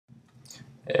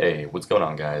Hey, what's going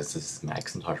on, guys? This is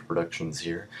Macintosh Productions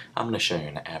here. I'm going to show you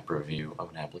an app review of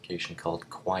an application called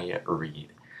Quiet Read.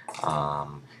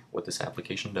 What this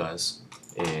application does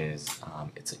is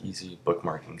it's an easy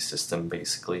bookmarking system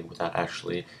basically without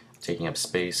actually taking up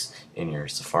space in your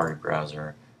Safari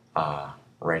browser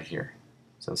right here.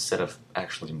 So instead of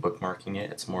actually bookmarking it,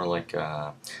 it's more like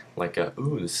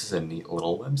ooh, this is a neat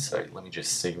little website. Let me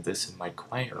just save this in my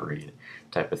Quiet Read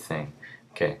type of thing.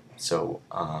 Okay, so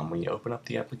when you open up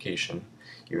the application,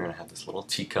 you're going to have this little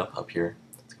teacup up here.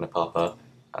 It's going to pop up.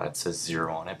 It says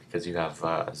 0 on it because you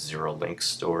have 0 links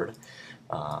stored.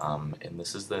 And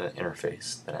this is the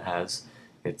interface that it has.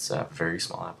 It's a very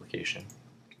small application.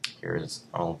 Here's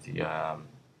all the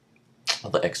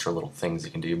extra little things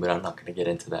you can do, but I'm not going to get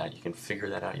into that. You can figure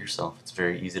that out yourself. It's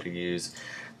very easy to use.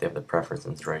 They have the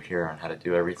preferences right here on how to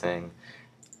do everything.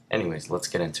 Anyways, let's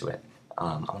get into it.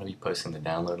 I'm going to be posting the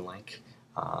download link.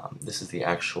 This is the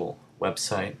actual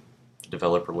website, the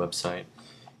developer website,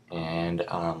 and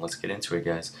let's get into it,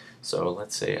 guys. So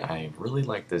let's say I really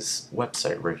like this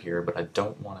website right here, but I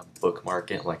don't want to bookmark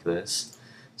it like this.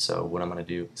 So what I'm going to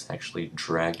do is actually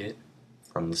drag it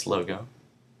from this logo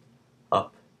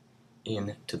up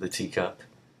into the teacup.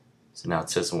 So now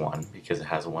it says 1 because it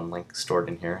has one link stored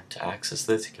in here. To access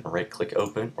this, you can right click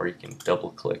open or you can double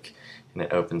click and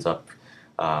it opens up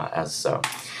as so.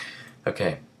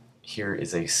 Okay, here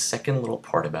is a second little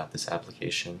part about this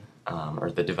application,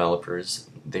 or the developers.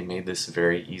 They made this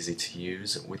very easy to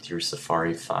use with your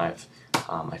Safari 5.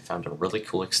 I found a really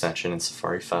cool extension in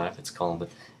Safari 5. It's called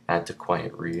Add to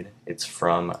Quiet Read. It's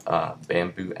from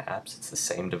Bamboo Apps. It's the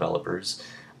same developers.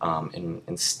 And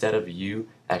instead of you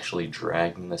actually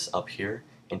dragging this up here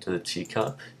into the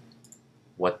teacup,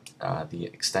 what the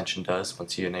extension does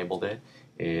once you enabled it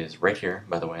is right here,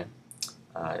 by the way.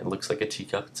 It looks like a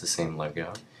teacup. It's the same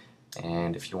logo.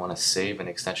 And if you want to save an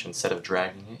extension instead of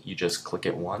dragging it, you just click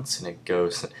it once and it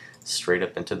goes straight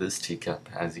up into this teacup,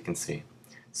 as you can see.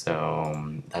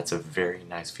 So that's a very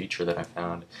nice feature that I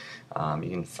found. You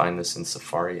can find this in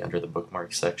Safari under the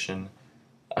bookmark section.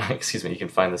 Excuse me, you can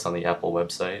find this on the Apple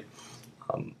website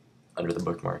under the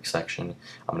bookmark section.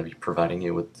 I'm going to be providing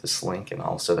you with this link and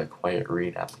also the Quiet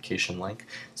Read application link.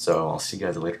 So I'll see you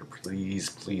guys later.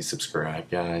 Please subscribe,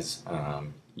 guys.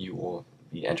 You will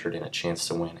be entered in a chance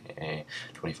to win a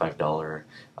 $25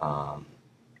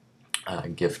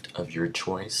 gift of your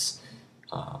choice.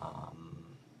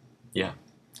 Yeah,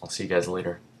 I'll see you guys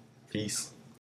later. Peace.